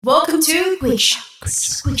Welcome to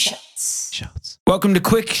Quickshots. Welcome to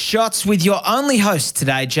Quick Shots with your only host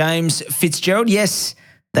today, James Fitzgerald. Yes,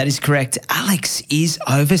 that is correct. Alex is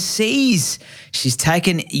overseas. She's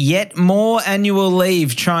taken yet more annual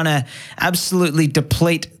leave, trying to absolutely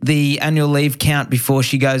deplete the annual leave count before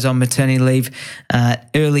she goes on maternity leave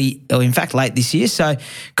late this year. So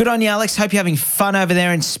good on you, Alex. Hope you're having fun over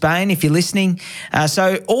there in Spain if you're listening.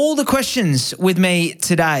 So all the questions with me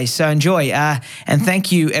today, so enjoy. And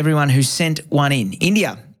thank you everyone who sent one in.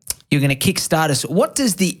 India, you're going to kickstart us. What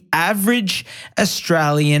does the average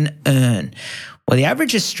Australian earn? Well, the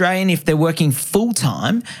average Australian, if they're working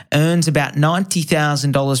full-time, earns about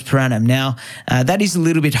 $90,000 per annum. Now, that is a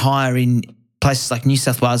little bit higher in places like New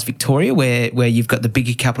South Wales, Victoria, where you've got the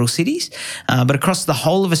bigger capital cities. But across the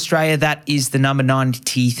whole of Australia, that is the number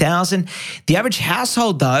 90,000. The average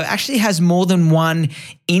household, though, actually has more than one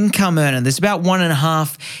income earner. There's about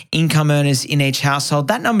 1.5 income earners in each household.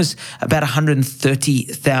 That number's about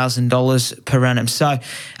 $130,000 per annum. So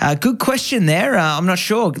good question there. I'm not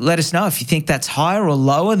sure. Let us know if you think that's higher or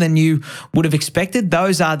lower than you would have expected.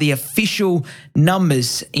 Those are the official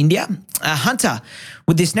numbers, India. Hunter,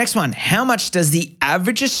 with this next one, how much does the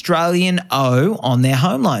average Australian owe on their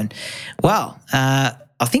home loan? Well, I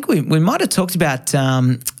think we might have talked about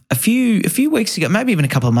a few weeks ago, maybe even a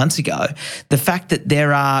couple of months ago, the fact that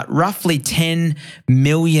there are roughly 10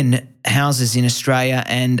 million houses in Australia,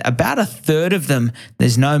 and about a third of them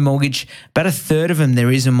there's no mortgage, about a third of them there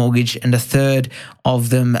is a mortgage, and a third of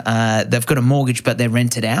them they've got a mortgage but they're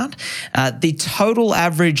rented out. The total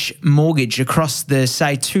average mortgage across the,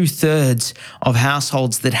 say, 2/3 of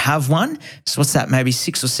households that have one, so what's that, maybe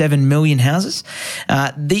 6 or 7 million houses,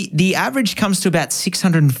 the average comes to about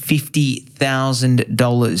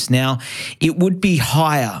 $650,000. Now, it would be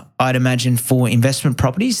higher, I'd imagine, for investment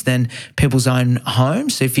properties than people's own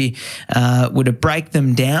homes. So if you were to break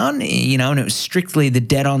them down, and it was strictly the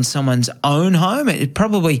debt on someone's own home, it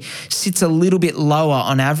probably sits a little bit lower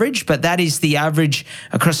on average, but that is the average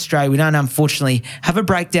across Australia. We don't, unfortunately, have a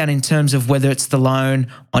breakdown in terms of whether it's the loan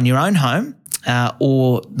on your own home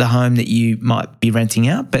or the home that you might be renting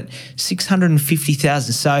out, but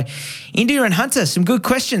 $650,000. So India and Hunter, some good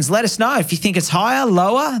questions. Let us know if you think it's higher,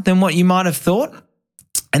 lower than what you might have thought.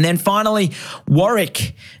 And then finally,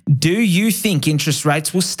 Warwick, do you think interest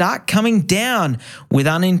rates will start coming down with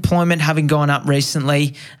unemployment having gone up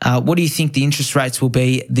recently? What do you think the interest rates will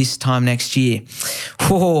be this time next year?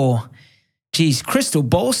 Oh, geez, crystal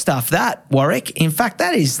ball stuff, that, Warwick. In fact,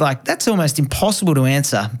 that's almost impossible to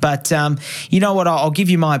answer. But you know what? I'll give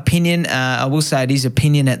you my opinion. I will say it is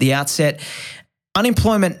opinion at the outset.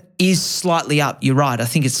 Unemployment is slightly up. You're right. I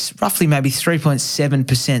think it's roughly maybe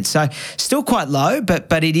 3.7%. So still quite low,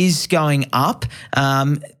 but it is going up.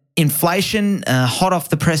 Inflation, hot off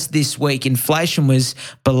the press this week, inflation was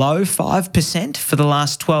below 5% for the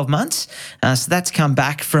last 12 months. So that's come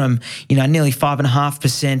back from, nearly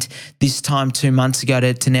 5.5% this time 2 months ago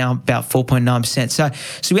to now about 4.9%. So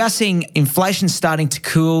we are seeing inflation starting to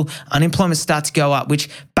cool, unemployment start to go up, which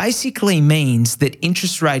basically means that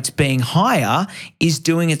interest rates being higher is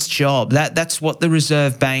doing its job. That's what the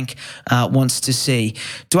Reserve Bank wants to see.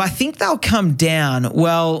 Do I think they'll come down?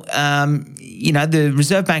 Well, the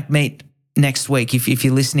Reserve Bank meet next week. If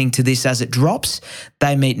you're listening to this as it drops,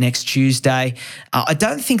 they meet next Tuesday. I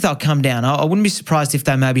don't think they'll come down. I wouldn't be surprised if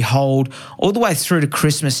they maybe hold all the way through to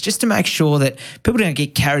Christmas, just to make sure that people don't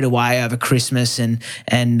get carried away over Christmas and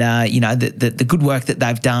the good work that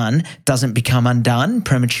they've done doesn't become undone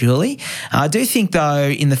prematurely. I do think, though,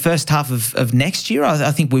 in the first half of next year,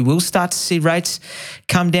 I think we will start to see rates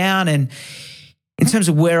come down. And in terms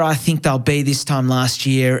of where I think they'll be this time last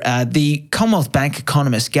year, the Commonwealth Bank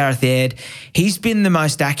economist, Gareth Aird, he's been the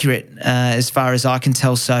most accurate as far as I can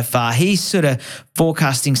tell so far. He's sort of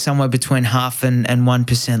forecasting somewhere between 0.5% and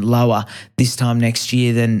 1% lower this time next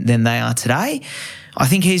year than they are today. I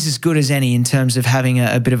think he's as good as any in terms of having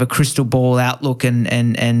a bit of a crystal ball outlook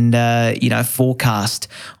and forecast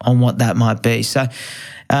on what that might be. So,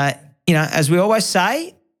 as we always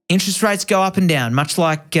say, interest rates go up and down, much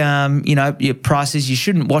like, your prices. You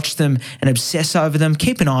shouldn't watch them and obsess over them.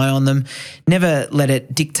 Keep an eye on them. Never let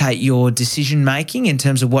it dictate your decision-making in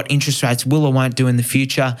terms of what interest rates will or won't do in the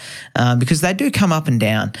future, because they do come up and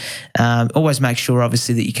down. Always make sure,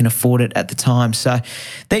 obviously, that you can afford it at the time. So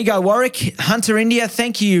there you go, Warwick. Hunter, India,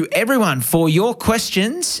 thank you, everyone, for your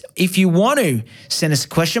questions. If you want to send us a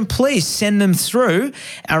question, please send them through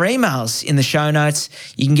our emails in the show notes.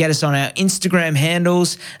 You can get us on our Instagram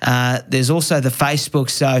handles. There's also the Facebook.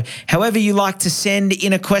 So however you like to send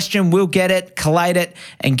in a question, we'll get it, collate it,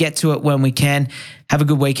 and get to it when we can. Have a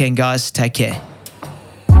good weekend, guys. Take care.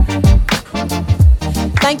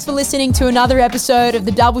 Thanks for listening to another episode of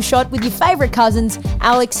The Double Shot with your favourite cousins,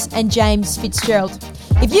 Alex and James Fitzgerald.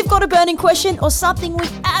 If you've got a burning question or something we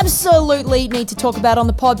absolutely need to talk about on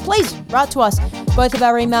the pod, please write to us. Both of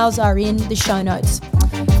our emails are in the show notes.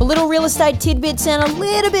 For little real estate tidbits and a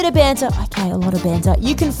little bit of banter, okay, a lot of banter,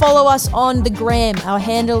 you can follow us on the gram. Our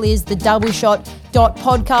handle is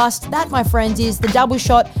thedoubleshot.podcast. That, my friends, is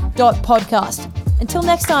thedoubleshot.podcast. Until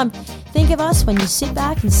next time, think of us when you sit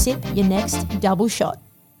back and sip your next double shot.